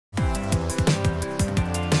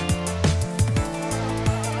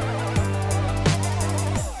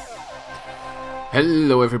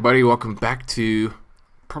Hello everybody, welcome back to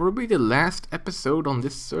probably the last episode on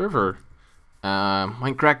this server.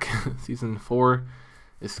 Mindcrack Season 4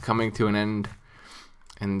 is coming to an end,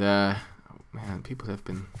 and man, people have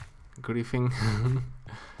been griefing.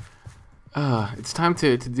 It's time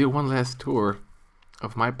to do one last tour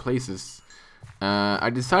of my places. I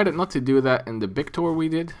decided not to do that in the big tour we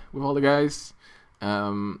did with all the guys,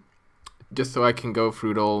 just so I can go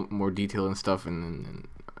through it all more detail and stuff, and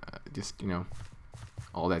just, you know,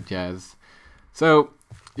 all that jazz. So,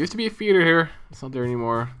 used to be a theater here. It's not there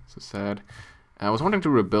anymore. So sad. I was wanting to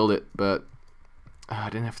rebuild it, but I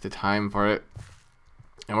didn't have the time for it.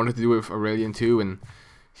 I wanted to do it with Aurelian too, and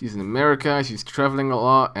she's in America. She's traveling a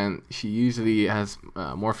lot, and she usually has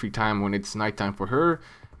more free time when it's nighttime for her,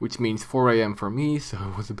 which means 4 AM for me. So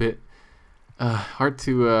it was a bit hard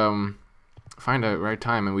to find the right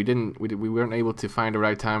time, and we weren't able to find the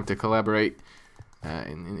right time to collaborate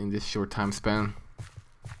in this short time span.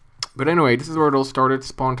 But anyway, this is where it all started.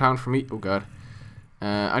 Spawn town for me. Oh god.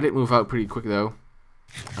 I did move out pretty quick though.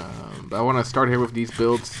 But I want to start here with these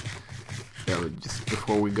builds. Just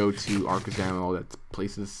before we go to Arkas and all that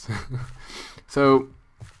places. So,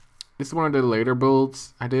 this is one of the later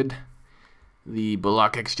builds I did. The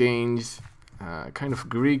block exchange. Kind of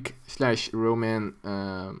Greek / Roman.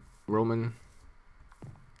 Roman.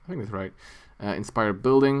 I think that's right. Inspired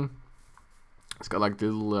building. It's got like the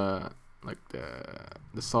little like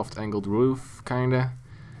the soft angled roof kinda.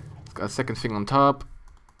 It's got a second thing on top.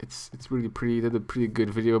 It's really pretty. Did a pretty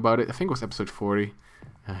good video about it. I think it was episode 40.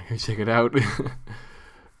 Go check it out.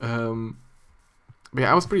 But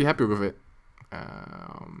yeah, I was pretty happy with it.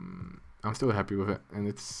 I'm still happy with it, and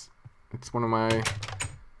it's one of my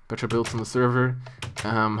better builds on the server.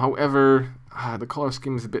 However, the color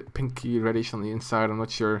scheme is a bit pinky reddish on the inside. I'm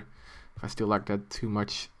not sure if I still like that too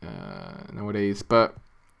much nowadays, but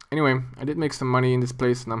anyway, I did make some money in this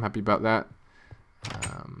place, and I'm happy about that.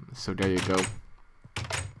 So there you go.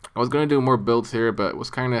 I was gonna do more builds here, but it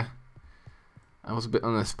was I was a bit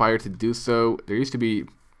uninspired to do so. There used to be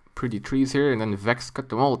pretty trees here, and then Vex cut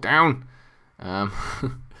them all down.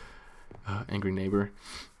 Angry neighbor.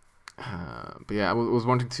 But yeah, I was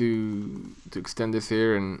wanting to extend this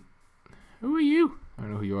here, and who are you? I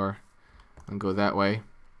don't know who you are. And go that way.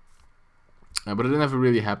 But it never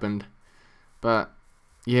really happened. But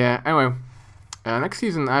yeah, anyway, next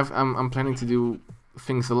season I'm planning to do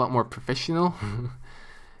things a lot more professional,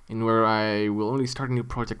 in where I will only start a new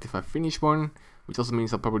project if I finish one, which also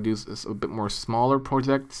means I'll probably do a bit more smaller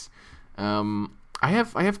projects. I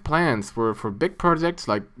have plans for big projects,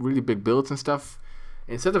 like really big builds and stuff.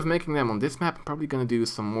 Instead of making them on this map, I'm probably gonna do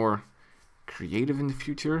some more creative in the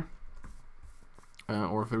future,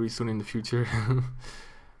 or very soon in the future,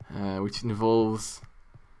 which involves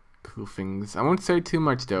cool things. I won't say too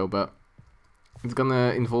much though, but it's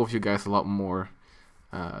gonna involve you guys a lot more.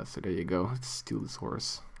 So there you go. Let's steal this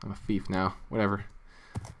horse. I'm a thief now. Whatever.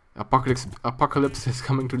 Apocalypse is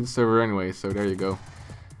coming to the server anyway, so there you go.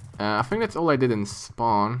 I think that's all I did in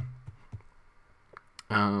spawn.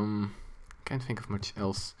 Can't think of much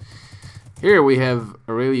else. Here we have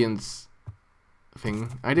Aurelian's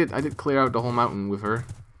thing. I did clear out the whole mountain with her.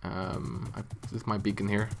 This is my beacon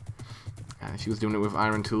here. She was doing it with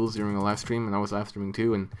iron tools during a live stream, and I was live streaming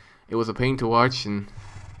too, and it was a pain to watch, and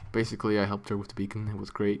basically I helped her with the beacon. It was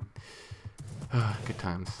great. Good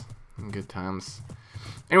times. Good times.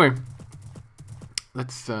 Anyway,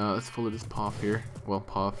 let's follow this path here. Well,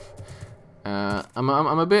 path.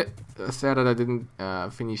 I'm a bit sad that I didn't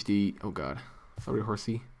finish the. Oh god, sorry,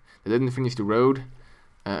 horsey. I didn't finish the road.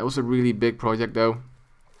 It was a really big project though,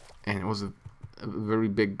 and it was a very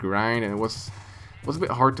big grind, and it was a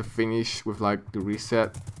bit hard to finish with like the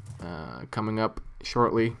reset coming up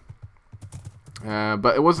shortly.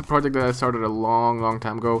 But it was a project that I started a long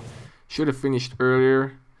time ago. Should have finished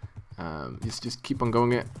earlier. Just keep on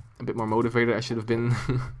going it. A bit more motivated I should have been.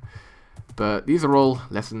 But these are all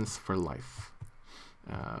lessons for life.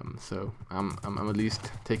 So I'm at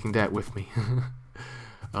least taking that with me.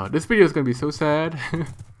 This video is gonna be so sad.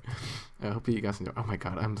 I hope you guys enjoy. Oh my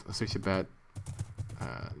god, I'm such a bad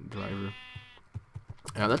driver.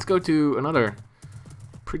 Let's go to another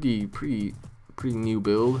pretty new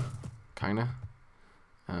build, kinda.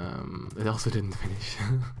 It also didn't finish.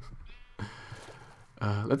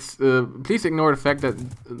 Let's please ignore the fact that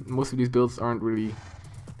most of these builds aren't really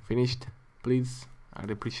finished. Please,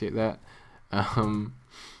 I'd appreciate that.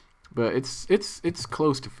 But it's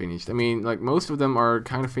close to finished. I mean, like most of them are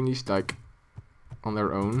kind of finished, like on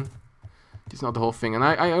their own. Just not the whole thing. And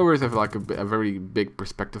I always have like a very big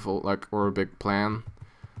perspective, like, or a big plan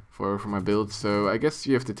for my build. So I guess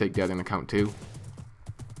you have to take that in account too.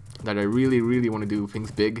 that I really want to do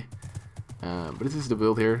things big. But this is the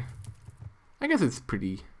build here. I guess it's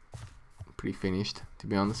pretty finished, to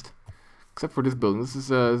be honest. Except for this building. This is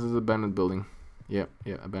an abandoned building. Yeah,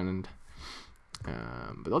 abandoned.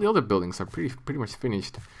 But all the other buildings are pretty much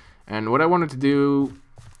finished. And what I wanted to do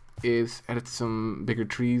is edit some bigger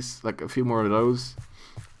trees, like a few more of those,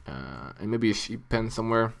 and maybe a sheep pen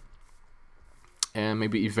somewhere, and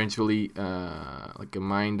maybe eventually like a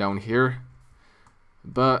mine down here.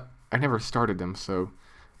 But I never started them, so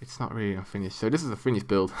it's not really unfinished. So this is a finished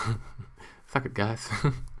build. Suck it, guys.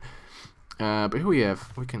 But here we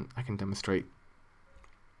have, I can demonstrate.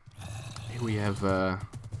 Here we have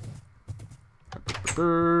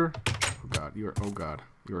oh god,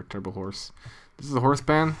 you're a turbo horse. This is a horse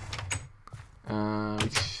pan,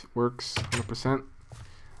 which works 100%.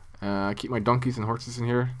 I keep my donkeys and horses in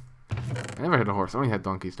here. I never had a horse, I only had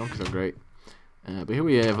donkeys. Donkeys are great. But here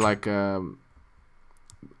we have like oh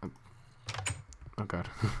god.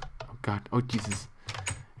 Oh god, oh Jesus.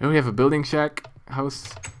 Here we have a building shack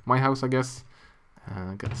house, my house I guess.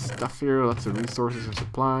 Got stuff here, lots of resources and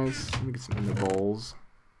supplies. Let me get some ender balls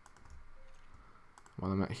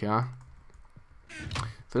while I'm at here.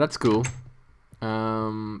 So that's cool.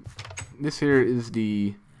 This here is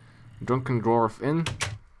the Drunken Dwarf Inn.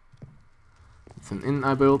 It's an inn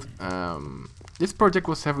I built. This project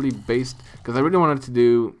was heavily based because I really wanted to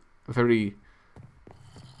do a very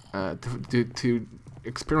to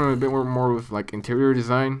experiment a bit more with like interior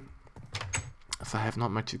design. So I have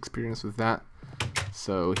not much experience with that.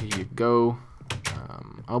 So here you go.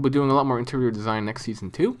 I'll be doing a lot more interior design next season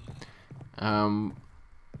too.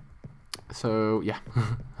 So yeah,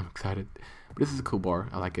 I'm excited. But this is a cool bar.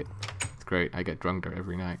 I like it. It's great. I get drunk there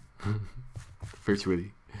every night.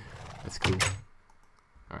 Virtually. That's cool.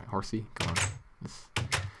 Alright, horsey, come on. Let's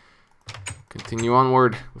continue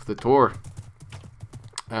onward with the tour.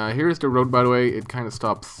 Here's the road, by the way. It kind of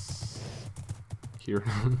stops here.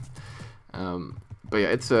 But yeah,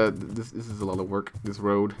 it's this is a lot of work. This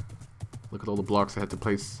road. Look at all the blocks I had to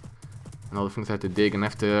place and all the things I had to dig, and I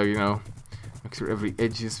have to, you know, make sure every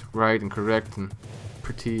edge is right and correct and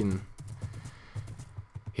pretty, and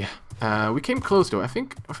yeah. We came close though. I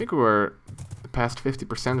think we were past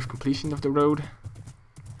 50% of completion of the road.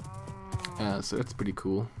 So that's pretty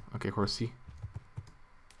cool. Okay, horsey.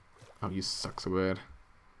 Oh, you suck so bad.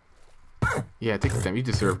 Yeah, take the time. You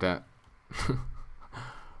deserve that. Oh,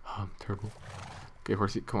 I'm terrible. Okay,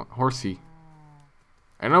 horsey, come on, horsey.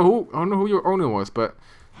 I don't know who your owner was, but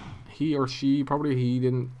he or she, probably he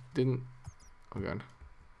didn't. Oh god,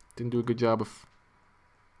 didn't do a good job of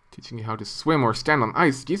teaching you how to swim or stand on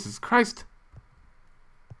ice. Jesus Christ!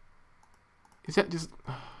 Is that just?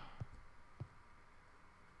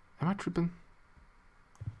 Am I tripping?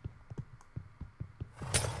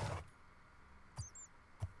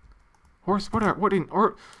 Horse, what in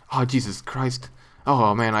or? Oh Jesus Christ!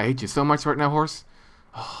 Oh man, I hate you so much right now, horse.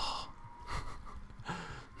 Oh.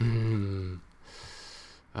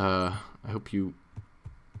 I hope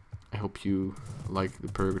you like the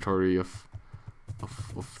purgatory of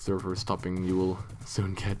server stopping you will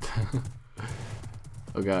soon get.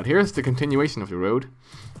 Oh god, here's the continuation of the road.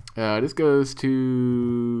 This goes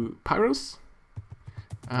to Pyros,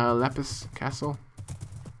 Lapis Castle.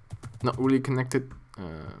 Not really connected.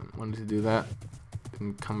 Wanted to do that.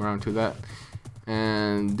 Didn't come around to that.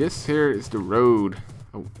 And this here is the road.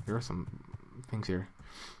 Oh, there are some things here.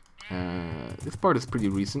 This part is pretty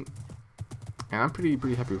recent, and I'm pretty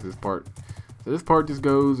happy with this part. So this part just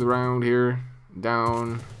goes around here,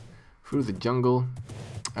 down through the jungle.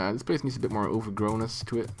 This place needs a bit more overgrownness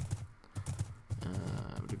to it.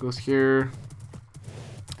 But it goes here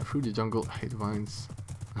through the jungle. I hate vines.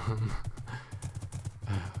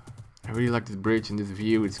 I really like this bridge and this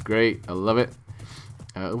view. It's great. I love it.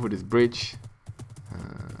 Over this bridge,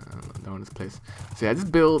 down this place. So yeah, this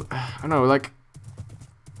build, I don't know, like.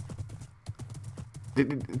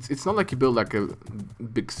 It's not like you build like a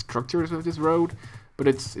big structures of this road, but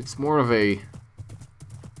it's more of a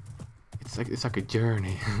it's like a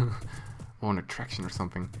journey or an attraction or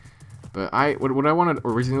something. But what I wanted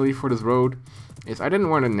originally for this road is I didn't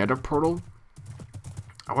want a nether portal.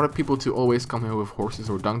 I wanted people to always come here with horses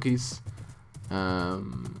or donkeys,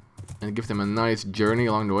 and give them a nice journey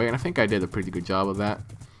along the way, and I think I did a pretty good job of that.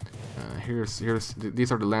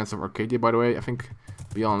 These are the lands of Arcadia, by the way. I think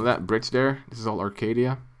beyond that bridge there, this is all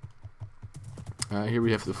Arcadia. Here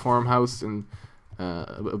we have the farmhouse and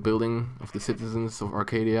a building of the citizens of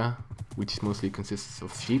Arcadia, which mostly consists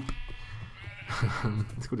of sheep.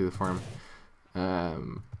 Let's go to the farm.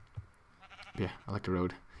 Yeah, I like the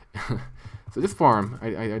road. So this farm,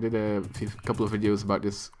 I did a couple of videos about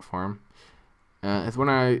this farm. is when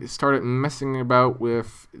I started messing about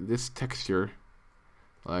with this texture,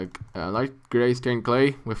 like light gray stained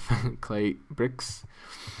clay with clay bricks,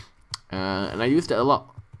 and I used it a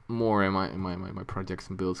lot more in my projects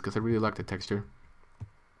and builds because I really like the texture.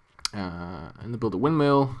 And to build a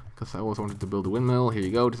windmill, because I always wanted to build a windmill. Here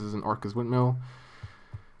you go. This is an Arkas windmill,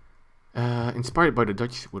 inspired by the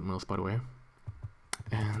Dutch windmills, by the way.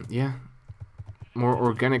 And yeah, more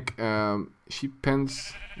organic sheep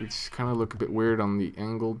pens, which kind of look a bit weird on the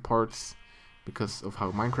angled parts because of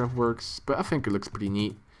how Minecraft works, but I think it looks pretty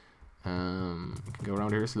neat. You can go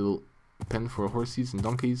around here. It's a little pen for horses and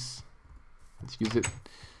donkeys. Let's use it.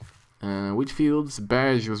 Wheat fields,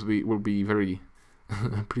 badge will be very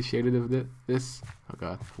appreciated of this. Oh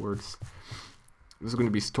god, words. This is going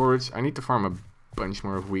to be storage. I need to farm a bunch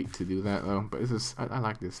more of wheat to do that though, but this is I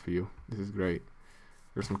like this view. This is great.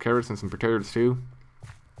 There's some carrots and some potatoes too.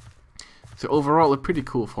 So overall a pretty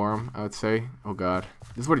cool farm, I would say. Oh god,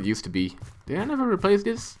 this is what it used to be. Did I never replace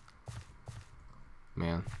this?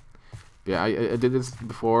 Man. Yeah, I did this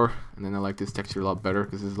before, and then I like this texture a lot better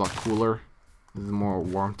because it's a lot cooler. This is a more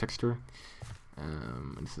warm texture.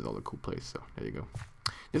 And this is all a cool place, so there you go.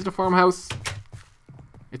 This is the farmhouse.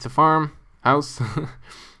 It's a farm house.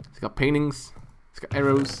 It's got paintings. It's got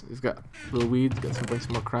arrows. It's got little weeds. It's got some bunch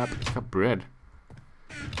more crap. It's got bread.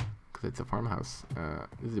 Because it's a farmhouse.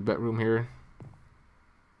 This is the bedroom here.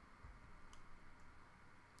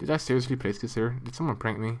 Did I seriously place this here? Did someone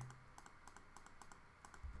prank me?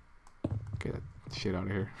 Get that shit out of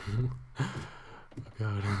here. Oh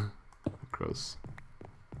god. Gross.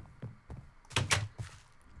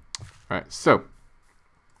 Alright, so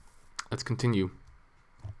let's continue.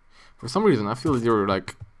 For some reason I feel you're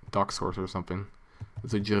like dog source or something.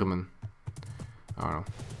 It's a German. I don't know.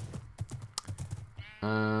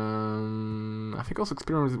 I think I also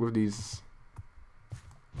experimented with these.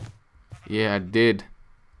 Yeah, I did.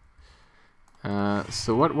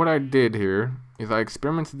 So what I did here is I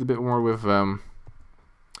experimented a bit more with lighting,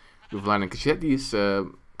 because you had these.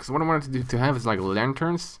 Because what I wanted to have is like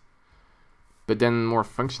lanterns, but then more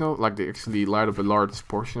functional, like they actually light up a large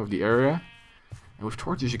portion of the area. And with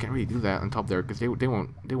torches, you can't really do that on top there, because they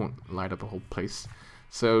won't light up a whole place.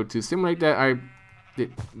 So to simulate that, I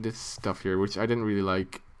did this stuff here, which I didn't really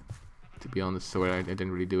like, to be honest. So I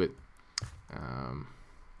didn't really do it.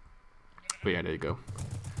 But yeah, there you go.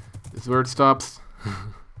 This is where it stops. You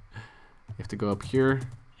have to go up here,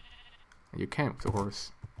 and you can't with the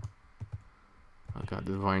horse. Oh god,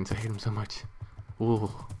 the vines, I hate them so much.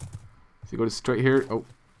 Ooh. So you go straight here. Oh,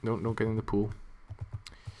 don't get in the pool.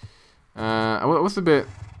 I was a bit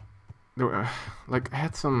like I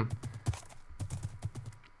had some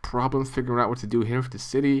problems figuring out what to do here with the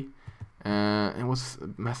city. It was a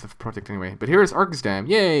massive project anyway. But here is Arkas Dam.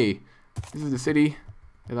 Yay! This is the city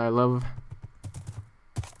that I love.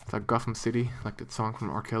 It's like Gotham City, like that song from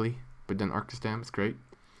R. Kelly. But then Arkas Dam is great.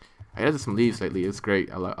 I added some leaves lately. It's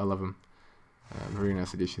great. I love them. Very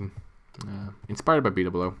nice addition. Inspired by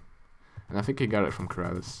Beatable. And I think he got it from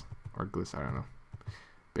Karalis or Gliss, I don't know.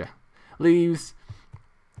 But yeah. Leaves.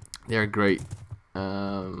 They're great.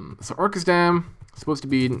 So Arkas Dam is supposed to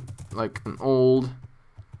be like an old,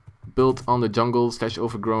 built on the jungle /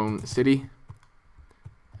 overgrown city.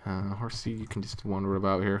 Horsey, you can just wander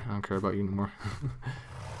about here. I don't care about you anymore.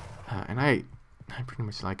 And I pretty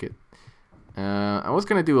much like it. I was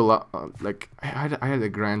gonna do a lot, like I had a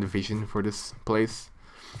grand vision for this place,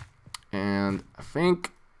 and I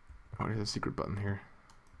think, oh, there's a secret button here.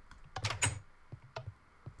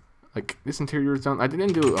 Like this interior is done. I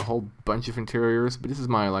didn't do a whole bunch of interiors, but this is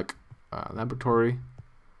my like laboratory.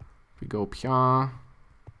 If we go pia,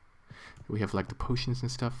 we have like the potions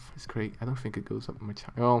and stuff. It's great. I don't think it goes up much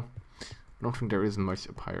higher. Well, I don't think there is much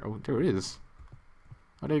up higher. Oh, there it is.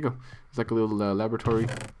 Oh, there you go. It's like a little laboratory.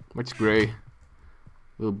 Much gray. A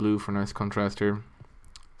little blue for nice contrast here.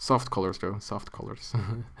 Soft colors though. Soft colors.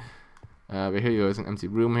 But here you go. It's an empty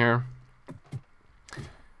room here.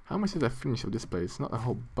 How much did I finish of this place? Not a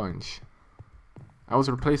whole bunch. I was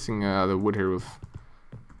replacing the wood here with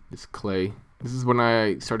this clay. This is when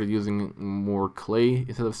I started using more clay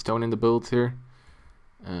instead of stone in the builds here.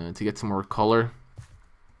 To get some more color.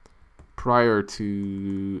 Prior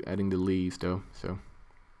to adding the leaves though. So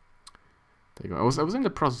there you go. I was in the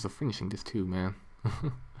process of finishing this too, man.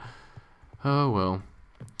 Oh well.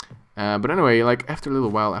 But anyway, like after a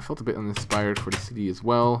little while, I felt a bit uninspired for the city as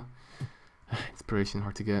well. Inspiration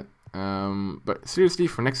hard to get. But seriously,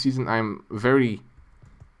 for next season, I'm very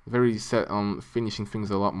set on finishing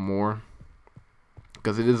things a lot more,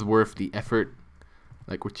 because it is worth the effort,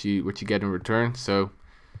 like what you get in return. So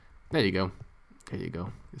there you go. There you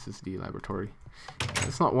go. This is the laboratory.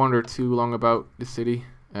 Let's not wander too long about this city.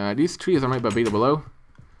 These trees are made by Beta Below.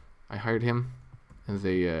 I hired him as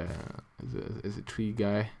a tree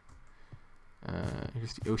guy.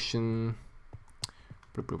 Here's the ocean.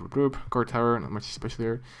 Guard tower, not much special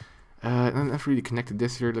here. And I've really connected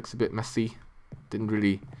this here. It looks a bit messy. Didn't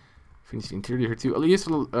really finish the interior here too.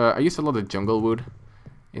 I used a lot of jungle wood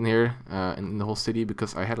in here in the whole city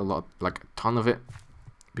because I had a lot, like a ton of it,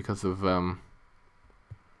 because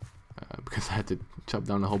I had to chop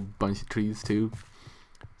down a whole bunch of trees too.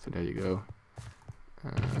 So there you go.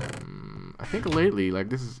 I think lately, like,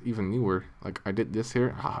 this is even newer. Like, I did this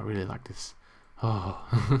here. Oh, I really like this. Oh.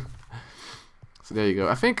 So there you go.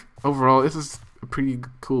 I think overall this is a pretty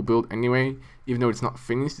cool build anyway. Even though it's not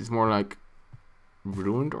finished, it's more like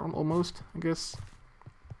ruined almost, I guess.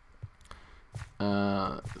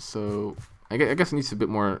 So I guess it needs a bit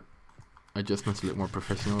more adjustments, a bit more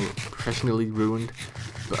professionally ruined.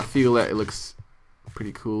 But I feel that it looks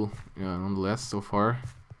pretty cool, nonetheless so far.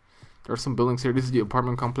 There are some buildings here. This is the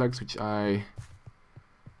apartment complex, which was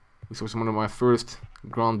one of my first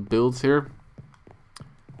grand builds here.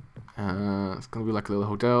 It's gonna be like a little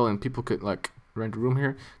hotel, and people could like rent a room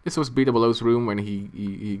here. This was Beta Below's room when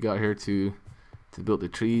he got here to build the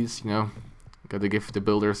trees. Got to give the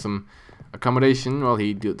builder some accommodation while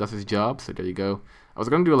he does his job. So there you go. I was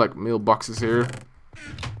gonna do like mailboxes here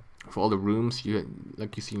for all the rooms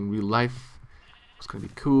like you see in real life. It's gonna be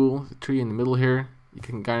cool. The tree in the middle here. You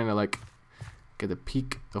can kind of like get a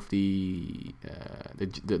peek of the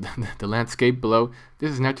landscape below.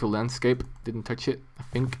 This is natural landscape. Didn't touch it, I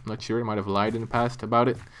think. I'm not sure. I might have lied in the past about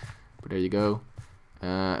it. But there you go.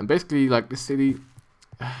 And basically, like, this city,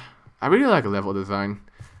 I really like a level design.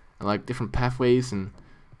 I like different pathways and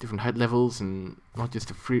different height levels, and not just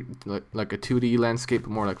a like a 2D landscape,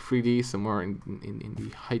 but more like 3D, so more in the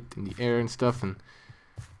height, in the air and stuff, and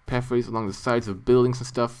pathways along the sides of buildings and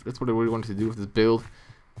stuff. That's what I really wanted to do with this build.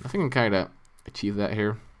 I think I can kind of achieve that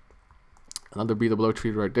here. Another Beta Below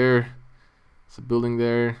tree right there. There's a building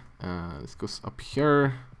there. This goes up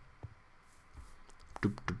here.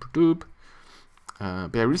 Doop, doop, doop.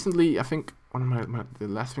 But yeah, recently I think one of the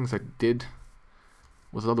last things I did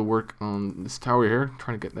was a lot of work on this tower here,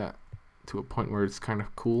 trying to get that to a point where it's kind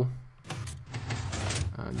of cool.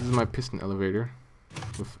 This is my piston elevator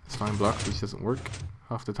with slime blocks, which doesn't work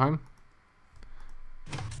half the time.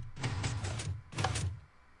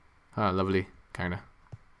 Ah, lovely, kinda.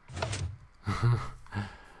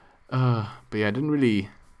 But yeah, I didn't really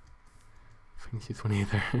finish this one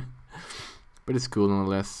either. But it's cool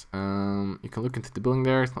nonetheless. You can look into the building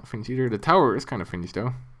there. It's not finished either. The tower is kind of finished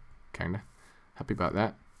though. Kinda. Happy about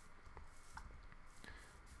that.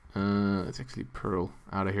 Let's actually pearl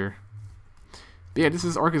out of here. But yeah, this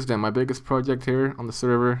is Arkas then, my biggest project here on the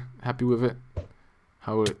server. Happy with it.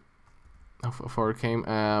 How far it came.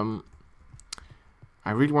 I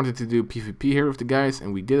really wanted to do PvP here with the guys,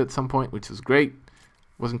 and we did at some point, which was great.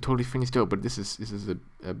 Wasn't totally finished though, but this is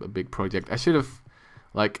a big project. I should have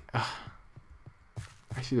like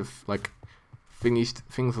finished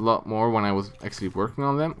things a lot more when I was actually working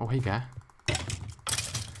on them. Oh hey guy.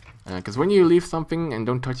 Because when you leave something and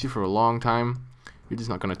don't touch it for a long time, you're just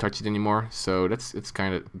not gonna touch it anymore. So it's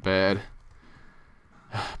kind of bad.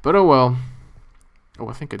 But oh well. Oh,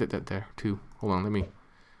 I think I did that there too. Hold on, let me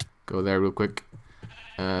go there real quick.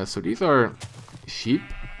 So these are sheep.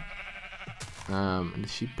 In the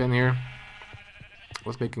sheep pen here. I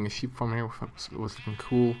was making a sheep farm here. It was looking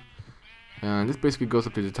cool. And this basically goes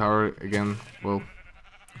up to the tower again. Well,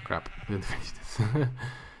 crap, I didn't finish this.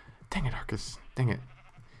 Dang it, Arkas. Dang it.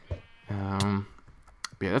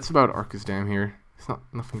 But yeah, that's about Arkas Dam here. It's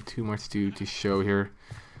nothing too much to show here.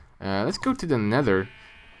 Let's go to the Nether.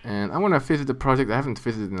 And I want to visit the project I haven't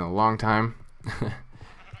visited in a long time.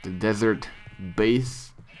 The desert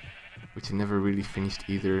base, which I never really finished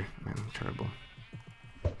either. Man, I'm terrible.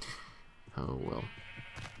 Oh well.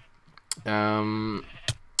 And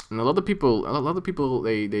a lot of people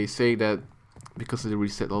they say that because of the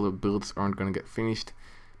reset, all the builds aren't gonna get finished.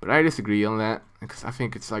 But I disagree on that, because I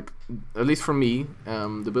think it's like, at least for me,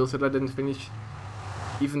 the builds that I didn't finish,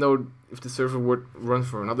 even though if the server would run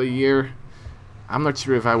for another year, I'm not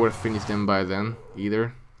sure if I would have finished them by then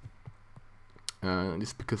either.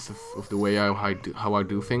 Just because of the way how I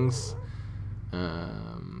do things.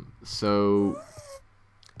 So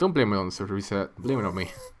don't blame it on the server reset. Blame it on me.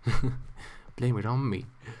 Blame it on me.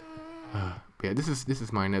 But yeah, this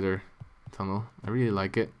is my Nether tunnel. I really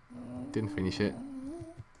like it. Didn't finish it.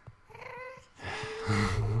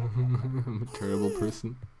 I'm a terrible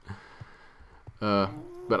person.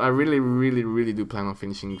 But I really do plan on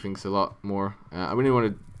finishing things a lot more. I really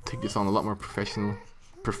want to take this on a lot more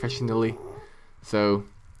professionally. So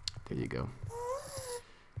there you go.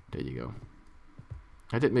 There you go.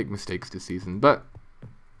 I did make mistakes this season, but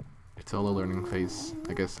it's all a learning phase,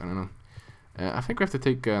 I guess. I don't know. I think we have to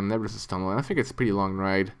take Never's Tunnel, and I think it's a pretty long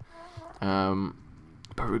ride.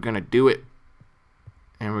 But we're gonna do it,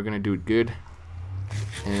 and we're gonna do it good.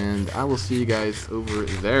 And I will see you guys over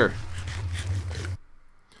there.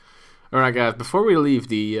 Alright guys, before we leave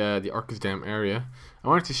the Arkas Dam area, I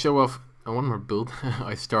wanted to show off one more build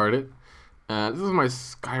I started. This is my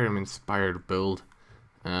Skyrim inspired build.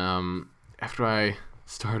 After I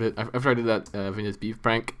did that Vineyard's Beef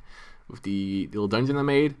prank with the little dungeon I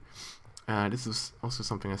made, this was also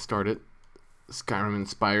something I started, Skyrim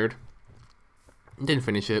inspired. Didn't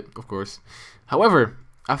finish it, of course. However,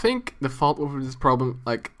 I think the fault over this problem,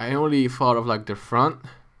 like, I only thought of like the front,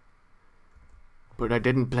 but I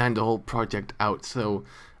didn't plan the whole project out. So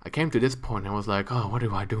I came to this point and I was like, oh, what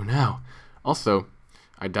do I do now? Also,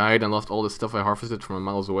 I died and lost all the stuff I harvested from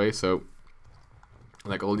miles away. So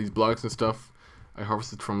like all these blocks and stuff I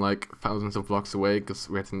harvested from like thousands of blocks away, because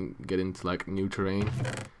we had to get into like new terrain.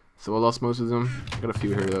 So I lost most of them. Got a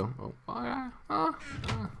few here though. Oh,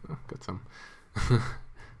 got some.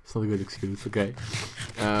 It's not a good excuse, okay.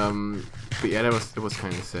 But yeah, it was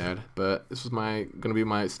kind of sad. But this was gonna be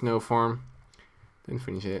my snow farm. Didn't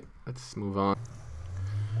finish it. Let's move on.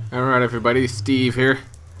 Alright everybody, Steve here.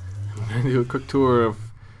 I'm gonna do a quick tour of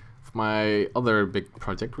my other big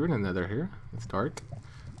project. We're in another here. It's dark.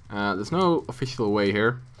 There's no official way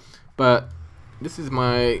here, but this is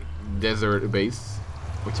my desert base,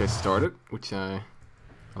 which I started, which I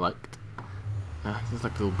liked. This is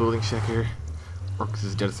like a little building shack here.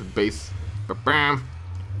 Arkas' desert base. Ba-bam!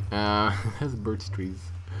 It has birch trees.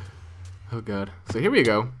 Oh god. So here we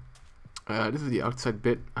go. This is the outside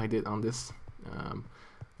bit I did on this.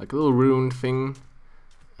 Like a little ruined thing.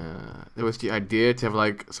 There was the idea to have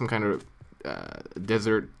like some kind of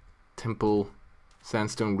desert temple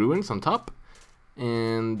sandstone ruins on top,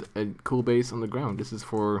 and a cool base on the ground. This is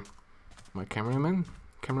for my cameraman.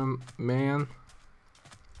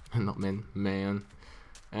 Not man.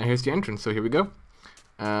 And here's the entrance, so here we go.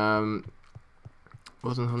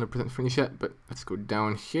 Wasn't 100% finished yet, but let's go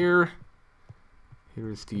down here.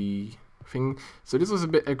 Here's the thing. So this was a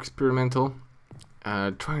bit experimental,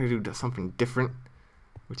 trying to do something different,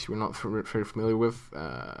 which we're not very familiar with,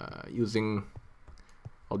 using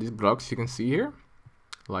all these blocks you can see here.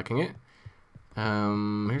 Liking it.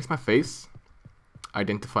 Here's my face,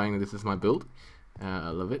 identifying that this is my build. I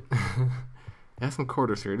love it. It has some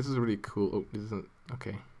quarters here. This is really cool. Oh, this isn't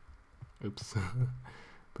okay. Oops.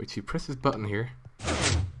 But you press this button here.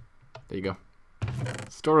 There you go.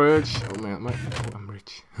 Storage. Oh man, I'm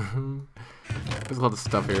rich. There's a lot of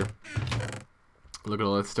stuff here. Look at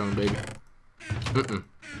all that stone, baby.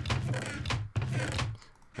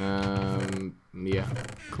 Yeah,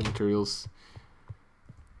 cool materials.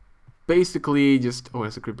 Basically, just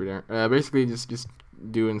there's a creeper there. Basically, just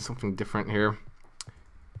doing something different here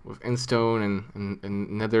with endstone and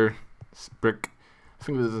nether brick. I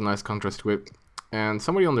think this is a nice contrast to it. And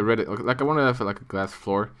somebody on the Reddit, like I wanted to have like a glass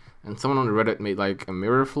floor, and someone on the Reddit made like a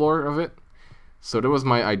mirror floor of it. So that was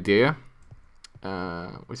my idea,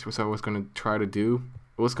 which was I was gonna try to do.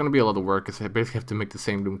 It was gonna be a lot of work because I basically have to make the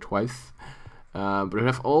same room twice. But I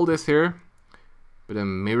have all this here, but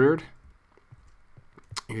then mirrored.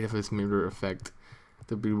 You have this mirror effect.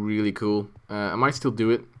 That'd be really cool. I might still do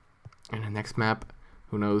it in the next map.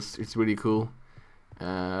 Who knows? It's really cool.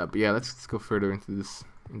 But yeah, let's go further into this.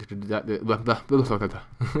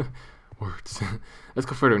 Words. Let's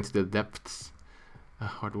go further into the depths.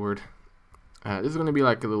 Hard word. This is gonna be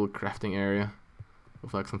like a little crafting area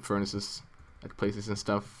with like some furnaces at places and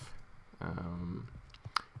stuff.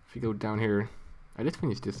 If you go down here, I did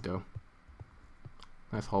finish this though.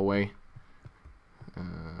 Nice hallway.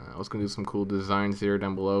 I was gonna do some cool designs here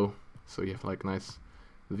down below, so you have like nice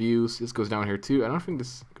views. This goes down here too. I don't think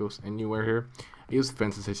this goes anywhere here. I use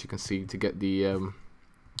fences, as you can see, to get the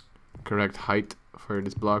correct height for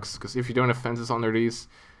these blocks, because if you don't have fences under these,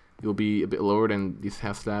 you'll be a bit lower than these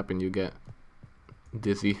half slab and you get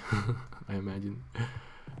dizzy. I imagine.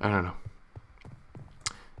 I don't know.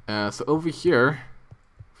 So over here,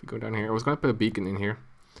 if we go down here, I was gonna put a beacon in here.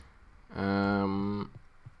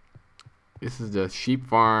 This is the sheep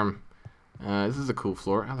farm. This is a cool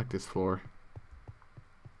floor. I like this floor.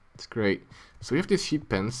 It's great. So we have these sheep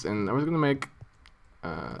pens, and I was gonna make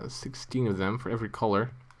 16 of them for every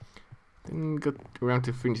color. Didn't get around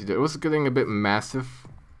to finish it. It was getting a bit massive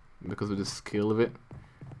because of the scale of it.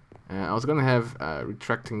 I was gonna have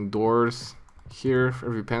retracting doors here for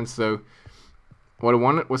every pen. So what I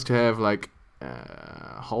wanted was to have like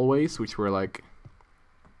hallways, which were like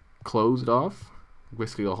closed off.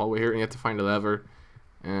 Basically a hallway here, and you had to find a lever,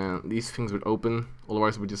 and these things would open.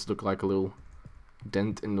 Otherwise, it would just look like a little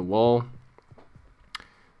dent in the wall.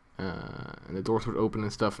 And the doors would open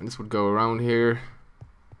and stuff, and this would go around here.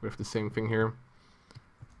 We have the same thing here.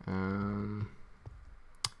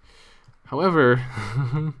 However,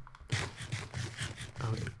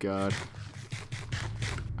 oh god,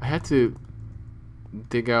 I had to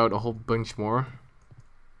dig out a whole bunch more.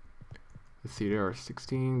 Let's see, there are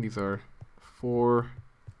 16, these are 4,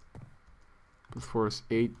 plus 4 is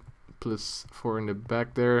 8, plus 4 in the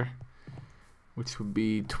back there, which would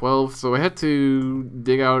be 12. So I had to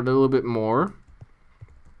dig out a little bit more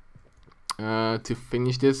to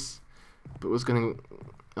finish this, but it was getting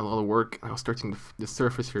a lot of work. I was touching the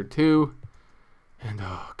surface here too, and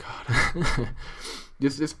oh god,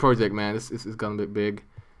 this project, man, this is gonna be big.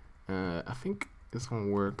 I think this one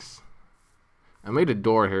works. I made a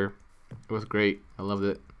door here. It was great. I loved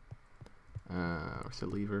it. Where's the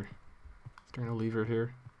lever? Is there no lever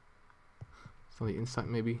here? It's on the inside,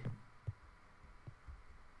 maybe.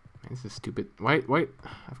 Man, this is stupid. Wait,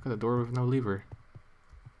 I've got a door with no lever.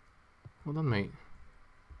 Hold on, mate.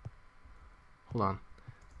 Hold on.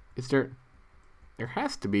 Is there... There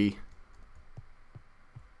has to be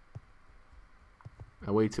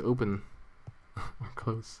a way to open or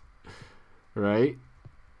close. Right?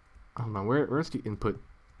 Hold on, where's the input?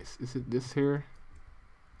 Is it this here?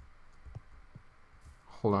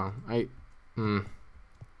 Hold on, I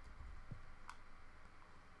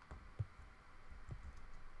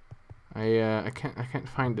can't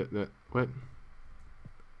find it. What?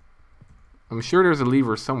 I'm sure there's a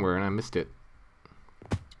lever somewhere and I missed it.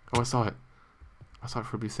 Oh, I saw it. I saw it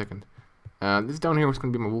for a brief second. This down here was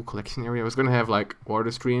going to be my wool collection area. I was going to have like water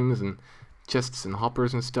streams and chests and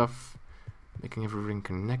hoppers and stuff, making everything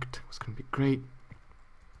connect. It was going to be great.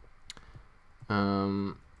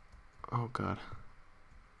 Oh god.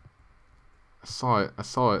 I saw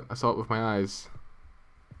it with my eyes.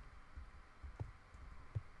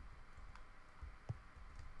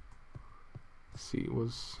 Let's see, it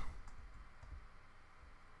was...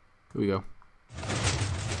 Here we go.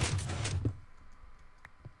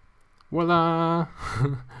 Voila!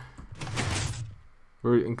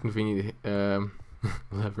 Very inconvenient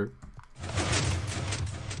lever.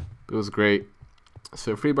 It was great.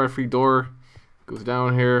 So 3x3 door goes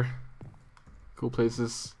down here. Cool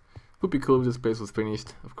places. Would be cool if this place was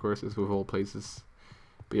finished, of course, as with all places.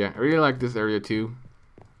 But yeah, I really like this area too.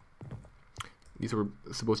 These were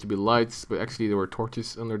supposed to be lights, but actually there were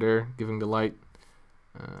torches under there giving the light.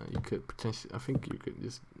 You could potentially, I think you could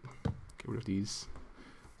just get rid of these.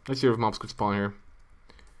 Let's see if mobs could spawn here.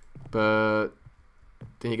 But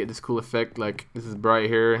then you get this cool effect, like this is bright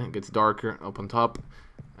here, it gets darker up on top.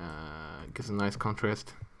 It gives a nice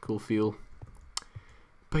contrast, cool feel.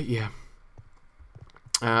 But yeah.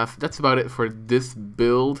 That's about it for this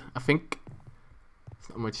build. I think there's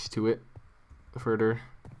not much to it further.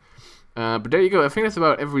 But there you go. I think that's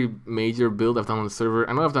about every major build I've done on the server.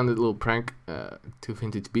 I know I've done the little prank to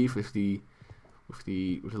Vintage Beef with the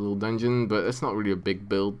little dungeon, but it's not really a big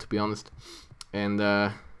build, to be honest. And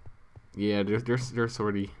yeah, there's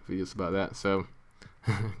already videos about that, so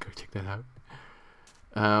go check that out.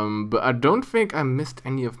 But I don't think I missed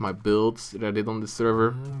any of my builds that I did on the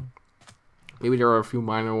server. Maybe there are a few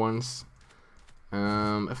minor ones.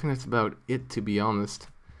 I think that's about it, to be honest.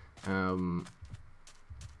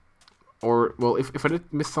 Or, well, if I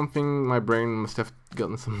did miss something, my brain must have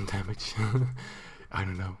gotten some damage. I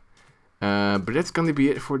don't know. But that's gonna be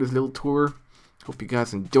it for this little tour. Hope you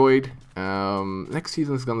guys enjoyed. Next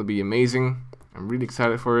season is gonna be amazing. I'm really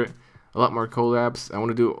excited for it. A lot more collabs. I want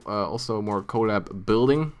to do also more collab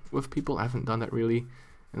building with people. I haven't done that really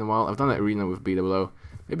in a while. I've done that arena with BWO.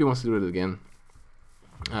 Maybe he wants to do it again.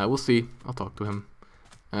 We'll see. I'll talk to him.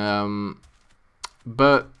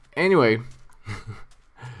 But anyway,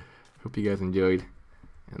 hope you guys enjoyed,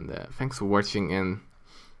 and thanks for watching. And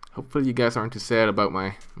hopefully you guys aren't too sad about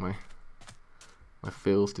my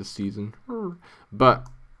fails this season. But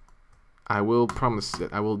I will promise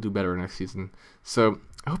that I will do better next season. So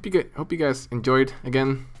I hope you guys enjoyed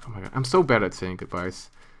again. Oh my god, I'm so bad at saying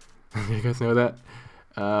goodbyes. You guys know that.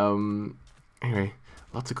 Anyway,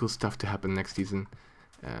 lots of cool stuff to happen next season.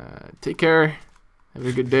 Take care, have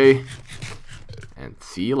a good day, and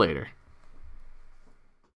see you later.